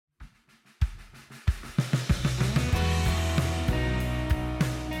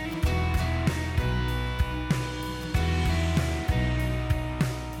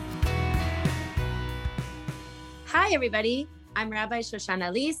Hi, everybody. I'm Rabbi Shoshana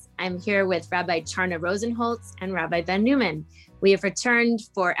Elise. I'm here with Rabbi Charna Rosenholtz and Rabbi Ben Newman. We have returned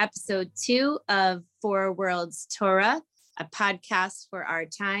for episode 2 of Four Worlds Torah, a podcast for our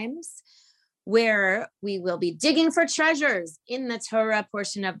times, where we will be digging for treasures in the Torah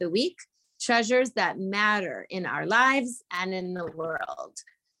portion of the week, treasures that matter in our lives and in the world.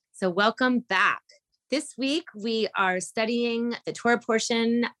 So welcome back. This week, we are studying the Torah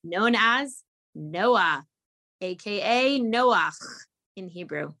portion known as Noah, aka Noach in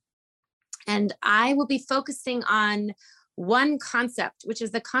Hebrew. And I will be focusing on one concept, which is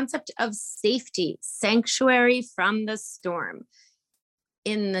the concept of safety, sanctuary from the storm.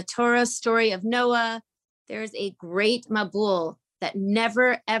 In the Torah story of Noah, there's a great Mabul that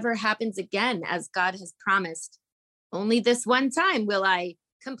never, ever happens again, as God has promised. Only this one time will I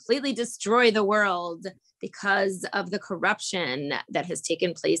completely destroy the world because of the corruption that has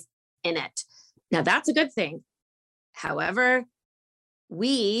taken place in it. Now, that's a good thing. However,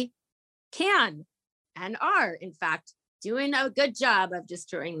 we can and are, in fact, doing a good job of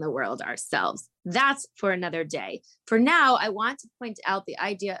destroying the world ourselves. That's for another day. For now, I want to point out the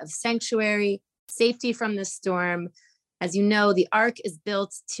idea of sanctuary, safety from the storm. As you know, the ark is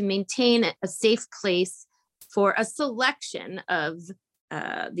built to maintain a safe place for a selection of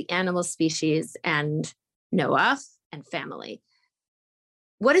the animal species and Noah and family.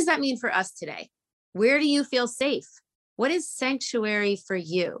 What does that mean for us today? Where do you feel safe? What is sanctuary for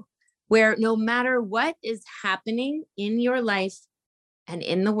you? Where no matter what is happening in your life and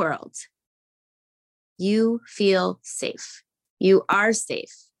in the world, you feel safe. You are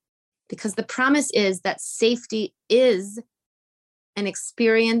safe. Because the promise is that safety is an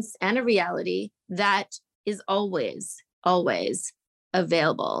experience and a reality that is always, always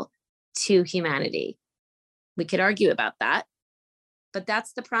available to humanity. We could argue about that, but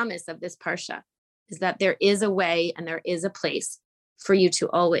that's the promise of this parsha, is that there is a way and there is a place for you to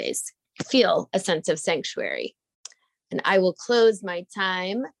always feel a sense of sanctuary. And I will close my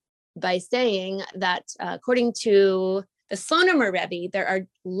time by saying that according to the Slonomer Rebbe, there are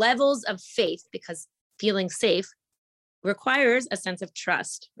levels of faith, because feeling safe requires a sense of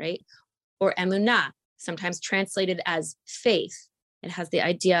trust, right? Or emunah, sometimes translated as faith. It has the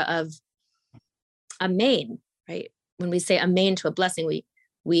idea of amen, right? When we say amen to a blessing,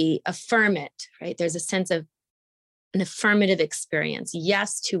 we affirm it, right? There's a sense of an affirmative experience,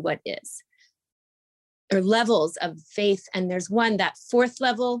 yes to what is. There are levels of faith, and there's one, that fourth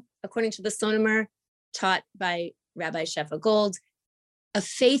level, according to the Slonomer, taught by Rabbi Shefa Gold, a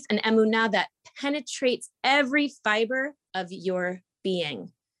faith and emunah that penetrates every fiber of your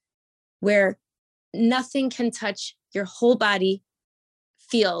being, where nothing can touch your whole body,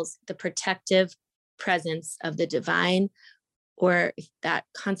 feels the protective presence of the divine, or if that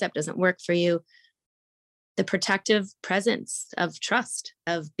concept doesn't work for you, the protective presence of trust,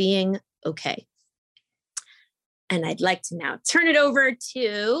 of being okay. And I'd like to now turn it over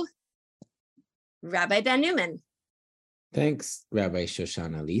to Rabbi Ben Newman. Thanks, Rabbi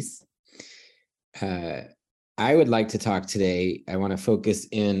Shoshana Elise. I would like to talk today, I want to focus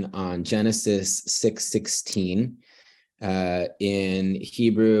in on Genesis 6:16. In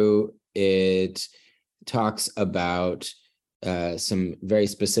Hebrew, it talks about some very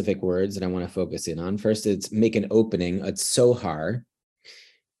specific words that I want to focus in on. First, it's make an opening, a tzohar,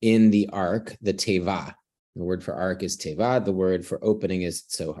 in the ark, the teva. The word for ark is teva. The word for opening is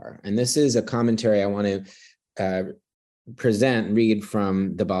tzohar. And this is a commentary I want to read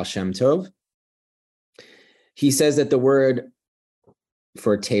from the Baal Shem Tov. He says that the word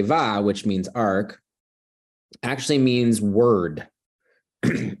for teva, which means ark, actually means word.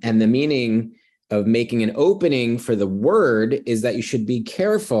 And the meaning of making an opening for the word is that you should be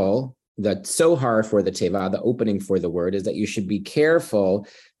careful. The tzohar for the teva, the opening for the word, is that you should be careful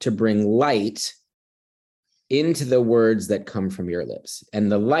to bring light into the words that come from your lips. And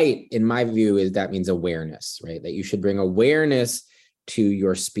the light, in my view, is that means awareness, right? That you should bring awareness to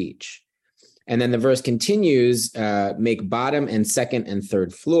your speech. And then the verse continues, make bottom and second and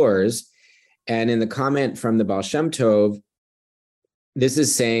third floors. And in the comment from the Baal Shem Tov, this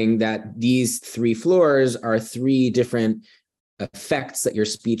is saying that these 3 floors are 3 different effects that your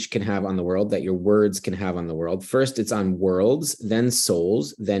speech can have on the world, that your words can have on the world. First, it's on worlds, then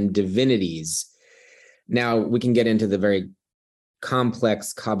souls, then divinities. Now, we can get into the very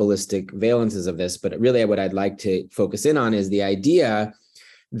complex Kabbalistic valences of this, but really what I'd like to focus in on is the idea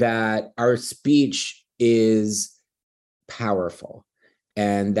that our speech is powerful,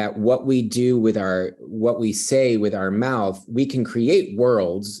 and that what we do with what we say with our mouth, we can create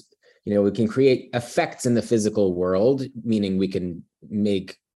worlds. We can create effects in the physical world, meaning we can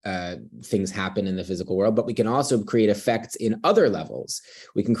make things happen in the physical world, but we can also create effects in other levels.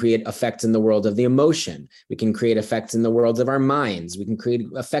 We can create effects in the world of the emotion. We can create effects in the worlds of our minds. We can create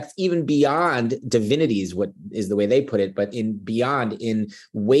effects even beyond divinities, what is the way they put it, but in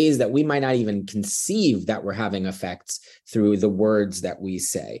ways that we might not even conceive that we're having effects through the words that we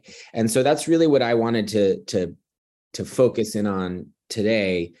say. And so that's really what I wanted to focus in on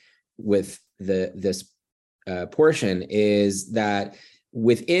today with this portion, is that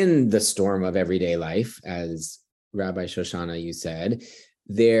within the storm of everyday life, as Rabbi Shoshana, you said,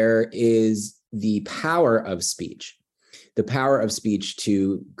 there is the power of speech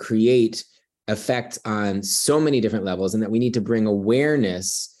to create effect on so many different levels, and that we need to bring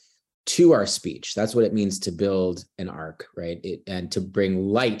awareness to our speech. That's what it means to build an ark, right? And to bring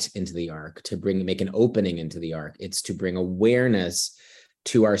light into the ark, make an opening into the ark. It's to bring awareness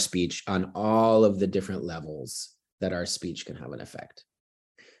to our speech on all of the different levels that our speech can have an effect.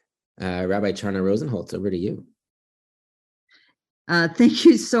 Rabbi Charna Rosenholtz, over to you. Thank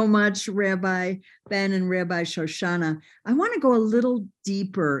you so much, Rabbi Ben and Rabbi Shoshana. I want to go a little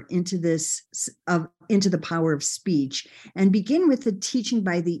deeper into this, into the power of speech, and begin with the teaching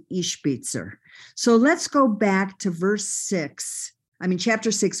by the Ishbitzer. So let's go back to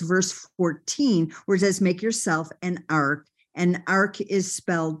chapter 6, verse 14, where it says, make yourself an ark. An ark is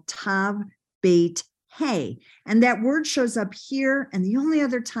spelled Tav Beit Hey, and that word shows up here, and the only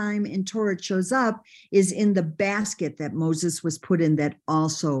other time in Torah it shows up is in the basket that Moses was put in that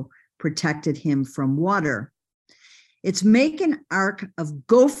also protected him from water. It's make an ark of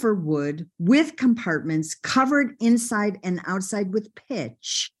gopher wood with compartments covered inside and outside with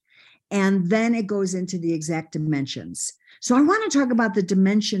pitch, and then it goes into the exact dimensions. So I want to talk about the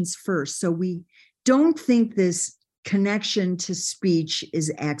dimensions first, so we don't think this connection to speech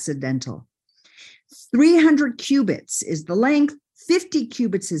is accidental. 300 cubits is the length, 50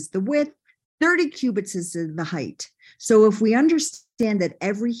 cubits is the width, 30 cubits is the height. So if we understand that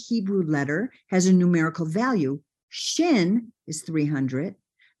every Hebrew letter has a numerical value, Shin is 300,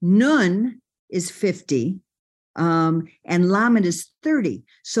 Nun is 50, and Lamed is 30.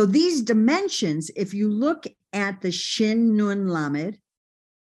 So these dimensions, if you look at the Shin, Nun, Lamed,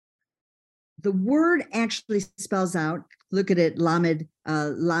 the word actually spells out, look at it, Lamed,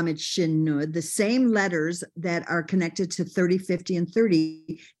 Shin, Nun, the same letters that are connected to 30, 50, and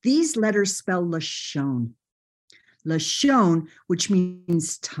 30. These letters spell Lashon. Lashon, which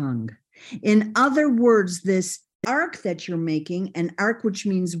means tongue. In other words, this ark that you're making, an ark which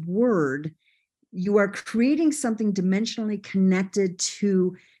means word, you are creating something dimensionally connected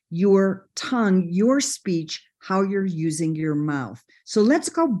to your tongue, your speech, how you're using your mouth. So let's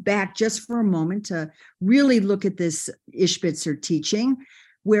go back just for a moment to really look at this Ishbitzer teaching,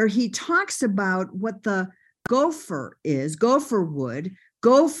 where he talks about what the gopher is, gopher wood.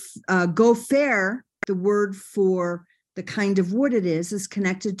 Gopher, the word for the kind of wood it is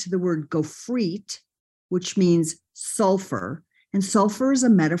connected to the word gofrit, which means sulfur, and sulfur is a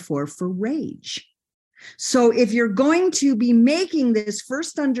metaphor for rage. So if you're going to be making this,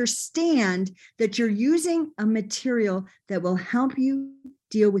 first understand that you're using a material that will help you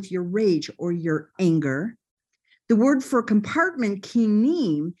deal with your rage or your anger. The word for compartment,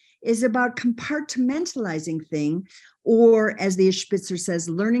 kinim, is about compartmentalizing thing, or as the Ishbitzer says,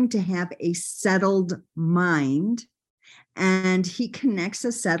 learning to have a settled mind. And he connects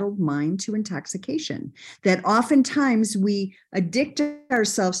a settled mind to intoxication, that oftentimes we addict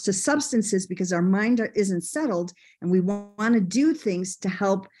ourselves to substances because our mind isn't settled, and we want to do things to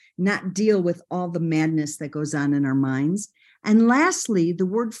help not deal with all the madness that goes on in our minds. And lastly, the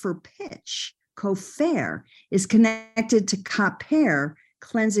word for pitch, kofer, is connected to kaper,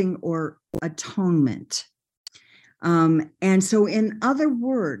 cleansing or atonement. And so in other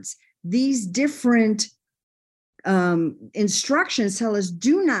words, these different instructions tell us,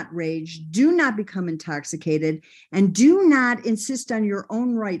 do not rage, do not become intoxicated, and do not insist on your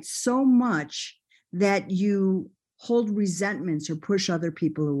own rights so much that you hold resentments or push other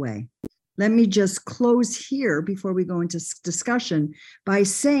people away. Let me just close here before we go into discussion by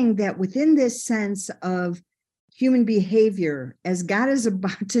saying that within this sense of human behavior, as God is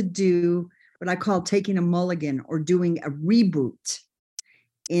about to do what I call taking a mulligan or doing a reboot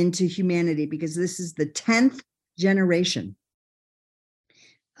into humanity, because this is the 10th generation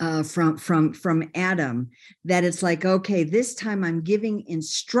from Adam, that it's like, okay, this time I'm giving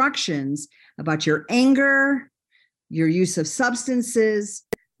instructions about your anger, your use of substances,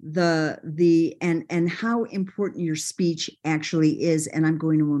 and how important your speech actually is, and I'm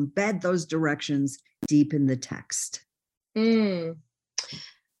going to embed those directions deep in the text.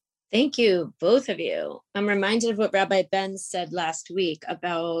 Thank you, both of you. I'm reminded of what Rabbi Ben said last week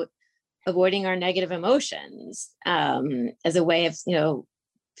about avoiding our negative emotions as a way of,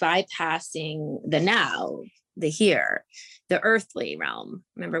 bypassing the now, the here, the earthly realm.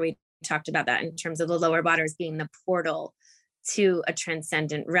 Remember, we talked about that in terms of the lower bodies being the portal to a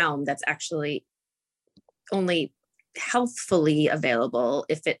transcendent realm that's actually only healthfully available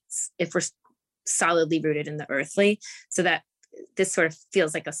if we're solidly rooted in the earthly. So that this sort of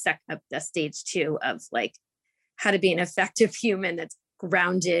feels like a stage 2 of like how to be an effective human that's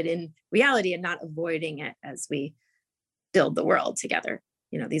grounded in reality and not avoiding it as we build the world together.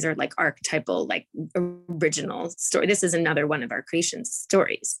 These are like archetypal, like original story. This is another one of our creation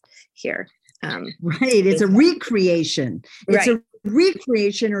stories here. Right. It's a recreation. It's right. a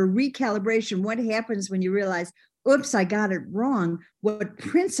recreation or recalibration. What happens when you realize, oops, I got it wrong? What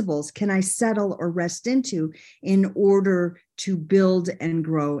principles can I settle or rest into in order to build and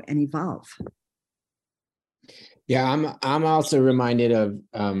grow and evolve? Yeah, I'm also reminded of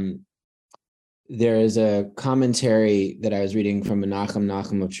there is a commentary that I was reading from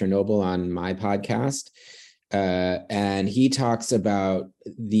Menachem of Chernobyl on my podcast. And he talks about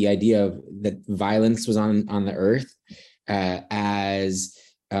the idea of that violence was on the earth as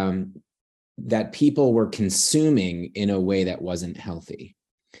that people were consuming in a way that wasn't healthy.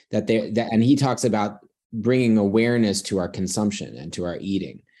 And he talks about bringing awareness to our consumption and to our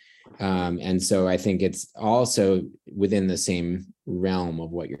eating. And so I think it's also within the same realm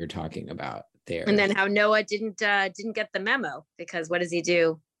of what you're talking about there. And then how Noah didn't get the memo, because what does he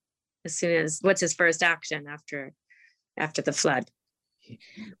do what's his first action after the flood?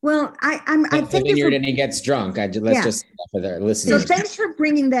 Well, I think vineyard and he gets drunk. Let's just for their listeners. So thanks for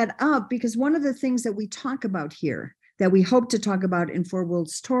bringing that up, because one of the things that we talk about here, that we hope to talk about in Four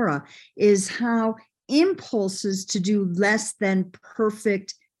Worlds Torah, is how impulses to do less than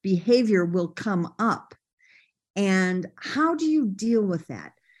perfect behavior will come up. And how do you deal with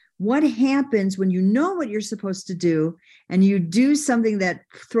that? What happens when you know what you're supposed to do and you do something that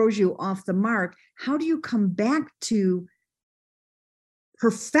throws you off the mark? How do you come back to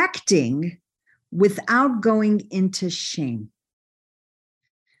perfecting without going into shame?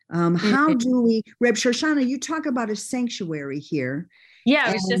 How do we, Reb Shoshana, you talk about a sanctuary here. Yeah,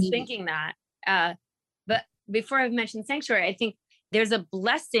 I was just thinking that. But before I mention sanctuary, I think there's a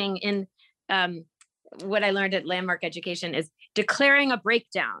blessing in what I learned at Landmark Education is declaring a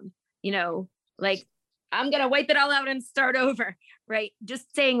breakdown, like I'm going to wipe it all out and start over, right?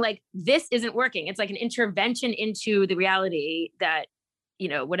 Just saying like, this isn't working. It's like an intervention into the reality that,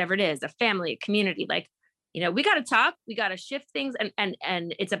 whatever it is, a family, a community, like, we got to talk, we got to shift things. And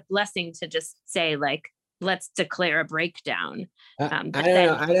it's a blessing to just say like, let's declare a breakdown. I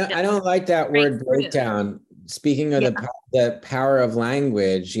don't like that word breakdown. Speaking of the power of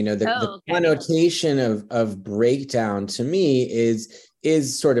language, the connotation of breakdown to me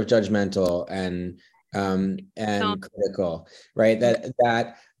is sort of judgmental and critical, right?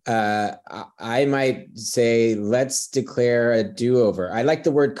 That I might say, let's declare a do-over. I like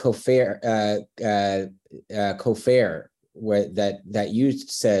the word kofer, that you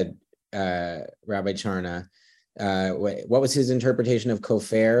said, Rabbi Charna. What was his interpretation of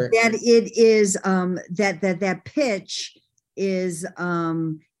kofer? That it is that pitch is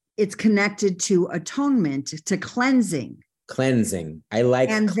it's connected to atonement, to cleansing. I like,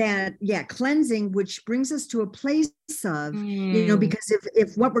 and that cleansing, which brings us to a place of because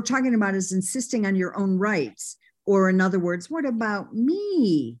if what we're talking about is insisting on your own rights, or in other words, what about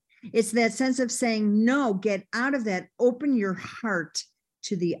me? It's that sense of saying no, get out of that, open your heart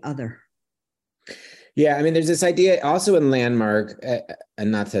to the other. Yeah, I mean, there's this idea also in Landmark,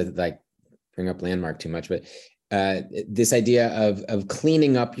 and not to like bring up Landmark too much, but this idea of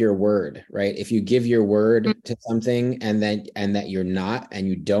cleaning up your word, right? If you give your word to something and that you're not, and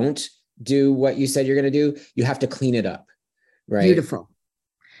you don't do what you said you're going to do, you have to clean it up, right? Beautiful.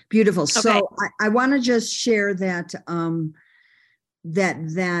 Okay. So I want to just share that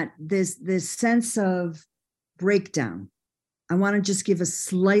that this sense of breakdown. I want to just give a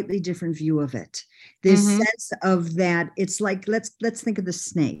slightly different view of it. This sense of that, it's like, let's think of the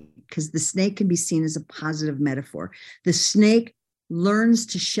snake, because the snake can be seen as a positive metaphor. The snake learns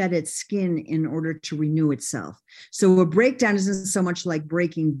to shed its skin in order to renew itself. So a breakdown isn't so much like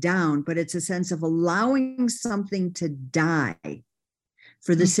breaking down, but it's a sense of allowing something to die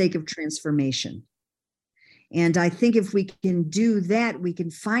for the sake of transformation. And I think if we can do that, we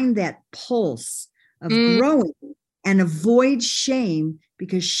can find that pulse of growing and avoid shame,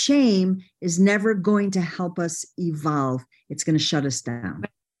 because shame is never going to help us evolve. It's going to shut us down.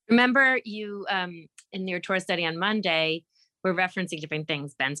 Remember you in your Torah study on Monday, we're referencing different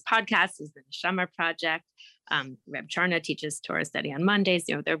things. Ben's podcast is the Neshama Project. Reb Charna teaches Torah study on Mondays.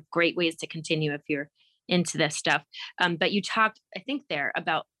 They're great ways to continue if you're into this stuff. But you talked, I think there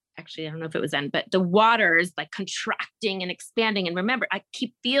about, actually, I don't know if it was then, but the waters like contracting and expanding. And remember, I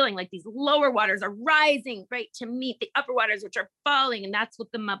keep feeling like these lower waters are rising, right, to meet the upper waters, which are falling. And that's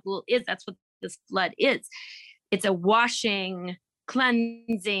what the Mabul is. That's what this flood is. It's a washing,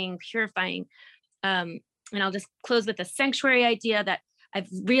 cleansing, purifying. And I'll just close with the sanctuary idea that I've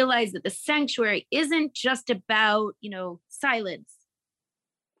realized that the sanctuary isn't just about, silence.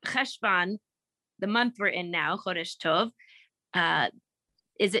 Cheshvan, the month we're in now, Chodesh Tov,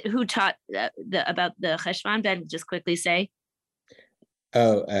 is it who taught about the Cheshvan? Ben, just quickly say.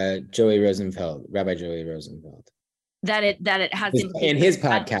 Joey Rosenfeld, Rabbi Joey Rosenfeld. That it has in his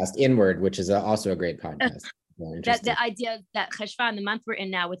podcast, Inward, which is also a great podcast. That the idea that Cheshvan, the month we're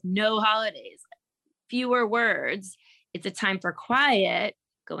in now, with no holidays, fewer words, it's a time for quiet,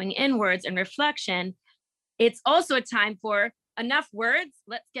 going inwards and reflection. It's also a time for enough words.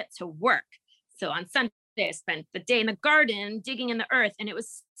 Let's get to work. So on Sunday, I spent the day in the garden, digging in the earth, and it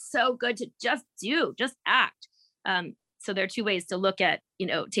was so good to just act. So there are two ways to look at,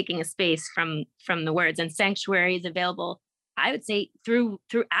 taking a space from the words, and sanctuary is available, I would say, through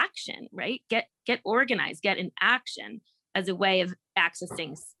action, right? Get organized, get in action as a way of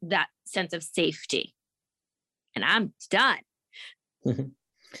accessing that sense of safety. And I'm done.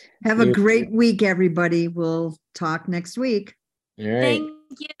 Have a great week, everybody. We'll talk next week. All right.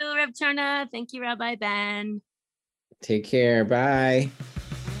 Thank you, Reb Charna. Thank you, Rabbi Ben. Take care. Bye.